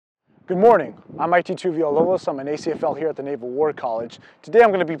Good morning, I'm IT2 Villalobos. I'm an ACFL here at the Naval War College. Today I'm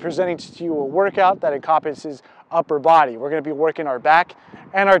going to be presenting to you a workout that encompasses upper body. We're going to be working our back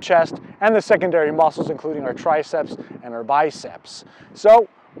and our chest and the secondary muscles, including our triceps and our biceps. So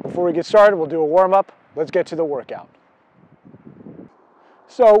before we get started, we'll do a warm-up. Let's get to the workout.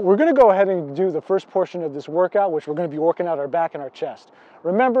 So we're going to go ahead and do the first portion of this workout, which we're going to be working out our back and our chest.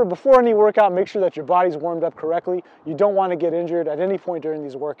 Remember, before any workout, make sure that your body's warmed up correctly. You don't want to get injured at any point during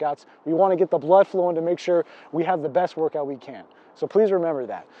these workouts. We want to get the blood flowing to make sure we have the best workout we can. So please remember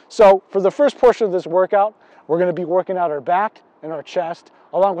that. So for the first portion of this workout, we're going to be working out our back and our chest,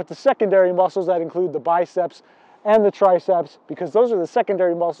 along with the secondary muscles that include the biceps and the triceps, because those are the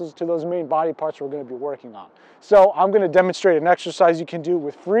secondary muscles to those main body parts we're going to be working on. So I'm going to demonstrate an exercise you can do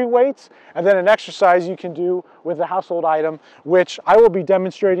with free weights, and then an exercise you can do with a household item, which I will be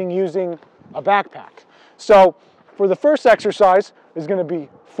demonstrating using a backpack. So for the first exercise is going to be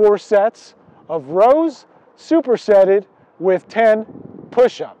 4 sets of rows, supersetted with 10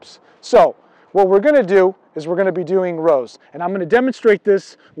 push-ups. So what we're going to do is we're going to be doing rows, and I'm going to demonstrate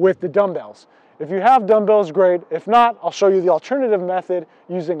this with the dumbbells. If you have dumbbells, great. If not, I'll show you the alternative method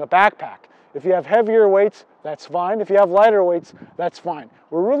using a backpack. If you have heavier weights, that's fine. If you have lighter weights, that's fine.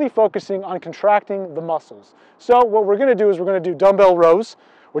 We're really focusing on contracting the muscles. So what we're going to do is we're going to do dumbbell rows.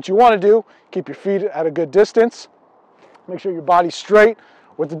 What you want to do, keep your feet at a good distance. Make sure your body's straight.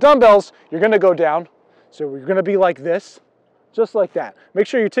 With the dumbbells, you're going to go down. So you're going to be like this. Just like that. Make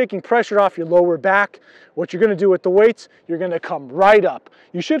sure you're taking pressure off your lower back. What you're going to do with the weights, you're going to come right up.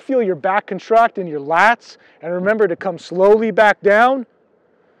 You should feel your back contract in your lats, and remember to come slowly back down.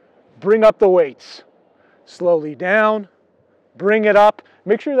 Bring up the weights. Slowly down, bring it up.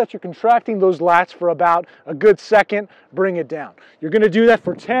 Make sure that you're contracting those lats for about a good second. Bring it down. You're going to do that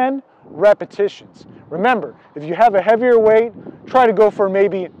for 10 repetitions. Remember, if you have a heavier weight, try to go for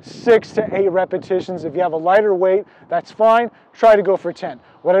maybe 6 to 8 repetitions. If you have a lighter weight, that's fine. Try to go for 10.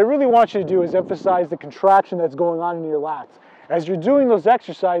 What I really want you to do is emphasize the contraction that's going on in your lats. As you're doing those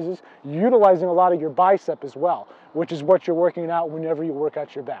exercises, you're utilizing a lot of your bicep as well, which is what you're working out whenever you work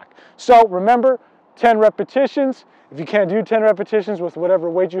out your back. So remember, 10 repetitions. If you can't do 10 repetitions with whatever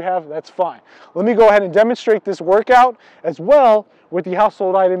weight you have, that's fine. Let me go ahead and demonstrate this workout as well with the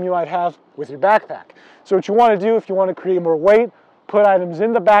household item you might have with your backpack. So what you want to do, if you want to create more weight, put items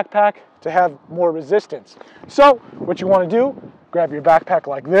in the backpack to have more resistance. So what you want to do, grab your backpack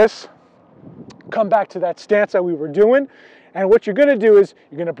like this, come back to that stance that we were doing, and what you're going to do is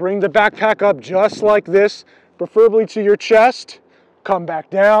you're going to bring the backpack up just like this, preferably to your chest, come back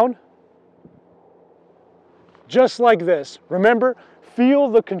down, just like this. Remember, feel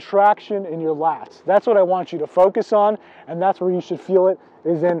the contraction in your lats. That's what I want you to focus on, and that's where you should feel it,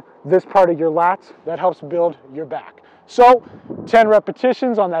 is in this part of your lats. That helps build your back. So 10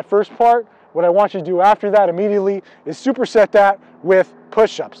 repetitions on that first part. What I want you to do after that immediately is superset that with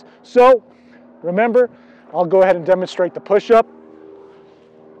push-ups. So remember, I'll go ahead and demonstrate the push-up.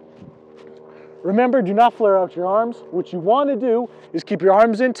 Remember, do not flare out your arms. What you want to do is keep your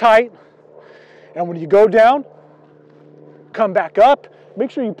arms in tight, and when you go down, come back up.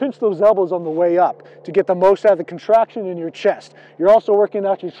 Make sure you pinch those elbows on the way up to get the most out of the contraction in your chest. You're also working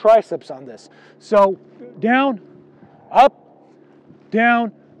out your triceps on this. So down, up,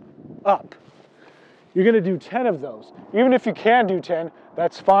 up. You're going to do 10 of those. Even if you can do 10,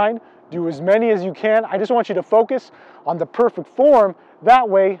 that's fine. Do as many as you can. I just want you to focus on the perfect form. That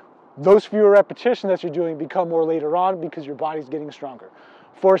way, those fewer repetitions that you're doing become more later on because your body's getting stronger.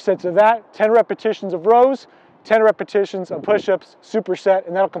 4 sets of that, 10 repetitions of rows, 10 repetitions of push-ups, superset,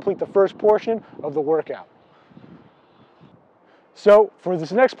 and that'll complete the first portion of the workout. So for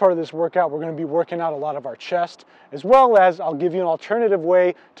this next part of this workout, we're going to be working out a lot of our chest, as well as I'll give you an alternative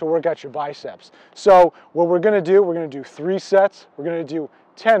way to work out your biceps. So what we're going to do 3 sets. We're going to do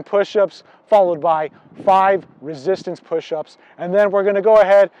 10 push-ups, followed by 5 resistance push-ups, and then we're going to go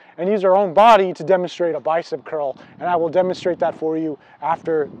ahead and use our own body to demonstrate a bicep curl, and I will demonstrate that for you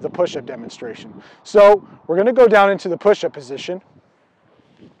after the push-up demonstration. So we're going to go down into the push-up position.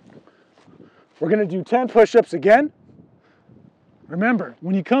 We're going to do 10 push-ups again. Remember,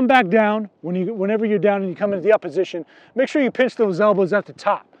 when you come back down, whenever you're down and you come into the up position, make sure you pinch those elbows at the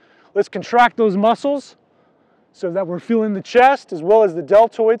top. Let's contract those muscles so that we're feeling the chest as well as the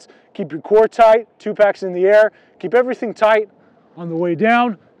deltoids. Keep your core tight, 2 packs in the air. Keep everything tight on the way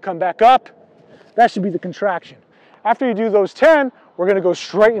down. Come back up. That should be the contraction. After you do those 10, we're going to go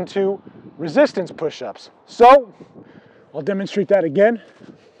straight into resistance push-ups. So I'll demonstrate that again.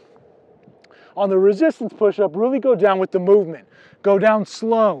 On the resistance push-up, really go down with the movement. Go down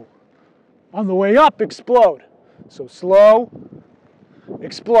slow. On the way up, explode. So slow,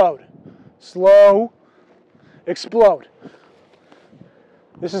 explode. slow, explode.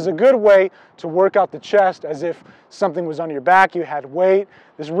 This is a good way to work out the chest as if something was on your back, you had weight.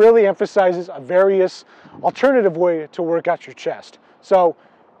 This really emphasizes a various alternative way to work out your chest. So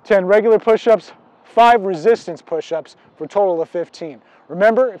 10 regular push-ups, 5 resistance push-ups for a total of 15.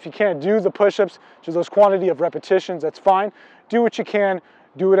 Remember, if you can't do the push-ups to those quantity of repetitions, that's fine. Do what you can,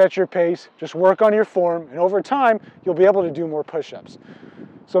 do it at your pace, just work on your form, and over time, you'll be able to do more push-ups.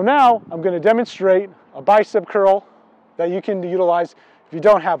 So now, I'm going to demonstrate a bicep curl that you can utilize if you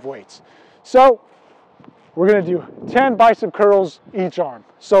don't have weights. So we're going to do 10 bicep curls each arm.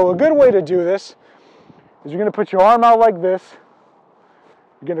 So a good way to do this is you're going to put your arm out like this.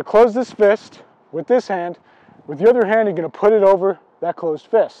 You're going to close this fist with this hand. With the other hand, you're going to put it over that closed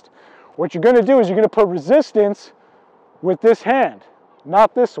fist. What you're going to do is you're going to put resistance with this hand,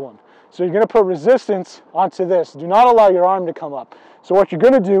 not this one. So you're going to put resistance onto this. Do not allow your arm to come up. So what you're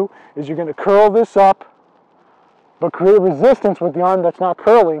going to do is you're going to curl this up, but create resistance with the arm that's not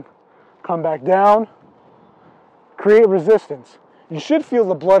curling. Come back down, create resistance. You should feel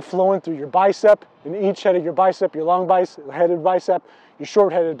the blood flowing through your bicep, in each head of your bicep, your long-headed bicep, your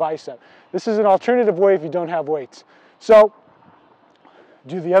short-headed bicep. This is an alternative way if you don't have weights. So,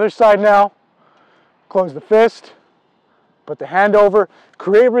 do the other side now. Close the fist, put the hand over,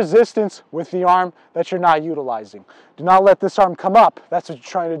 create resistance with the arm that you're not utilizing. Do not let this arm come up. That's what you're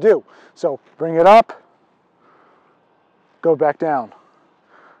trying to do. So, bring it up. Go back down.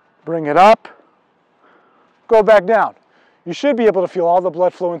 Bring it up. Go back down. You should be able to feel all the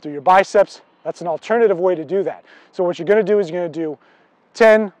blood flowing through your biceps. That's an alternative way to do that. So what you're going to do is you're going to do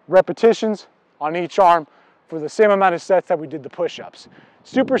 10 repetitions on each arm for the same amount of sets that we did the push-ups.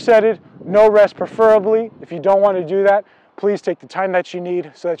 Supersetted, no rest preferably. If you don't want to do that, please take the time that you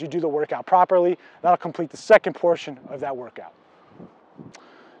need so that you do the workout properly. That'll complete the second portion of that workout.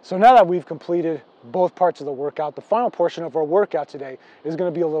 So now that we've completed both parts of the workout, the final portion of our workout today is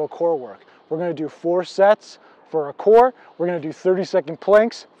going to be a little core work. We're going to do 4 sets for our core. We're going to do 30-second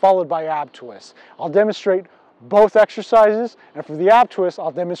planks followed by ab twists. I'll demonstrate both exercises, and for the ab twist,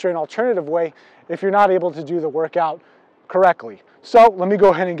 I'll demonstrate an alternative way if you're not able to do the workout correctly. So let me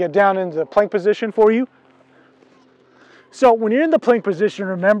go ahead and get down into the plank position for you. So when you're in the plank position,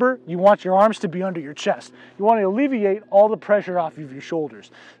 remember, you want your arms to be under your chest. You want to alleviate all the pressure off of your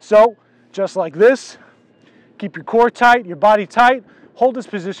shoulders. So just like this, keep your core tight, your body tight, hold this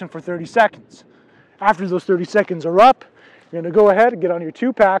position for 30 seconds. After those 30 seconds are up, you're going to go ahead and get on your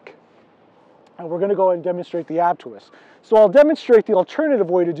 2-pack, and we're going to go ahead and demonstrate the ab twist. So I'll demonstrate the alternative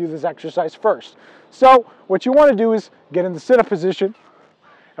way to do this exercise first. So what you want to do is get in the sit-up position,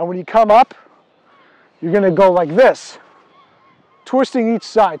 and when you come up, you're going to go like this, twisting each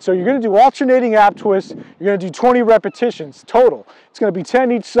side. So you're going to do alternating ab twists. You're going to do 20 repetitions total. It's going to be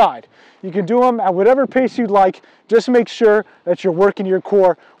 10 each side. You can do them at whatever pace you'd like. Just make sure that you're working your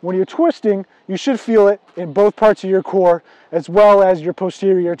core. When you're twisting, you should feel it in both parts of your core as well as your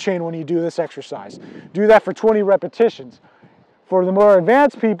posterior chain when you do this exercise. Do that for 20 repetitions. For the more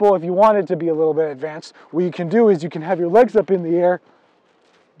advanced people, if you want it to be a little bit advanced, what you can do is you can have your legs up in the air,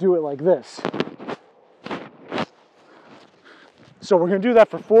 do it like this. So we're going to do that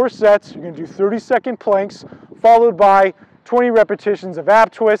for 4 sets. You're going to do 30-second planks, followed by 20 repetitions of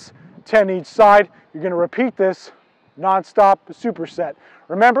ab twists, 10 each side. You're going to repeat this non-stop superset.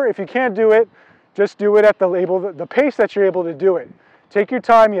 Remember, if you can't do it, just do it at the pace that you're able to do it. Take your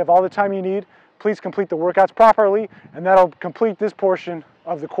time. You have all the time you need. Please complete the workouts properly, and that'll complete this portion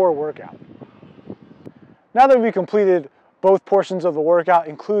of the core workout. Now that we've completed both portions of the workout,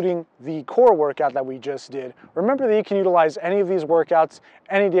 including the core workout that we just did, remember that you can utilize any of these workouts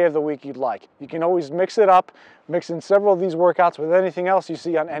any day of the week you'd like. You can always mix it up, mix in several of these workouts with anything else you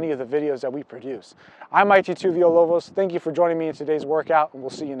see on any of the videos that we produce. I'm IT2 Villalobos. Thank you for joining me in today's workout, and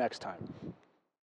we'll see you next time.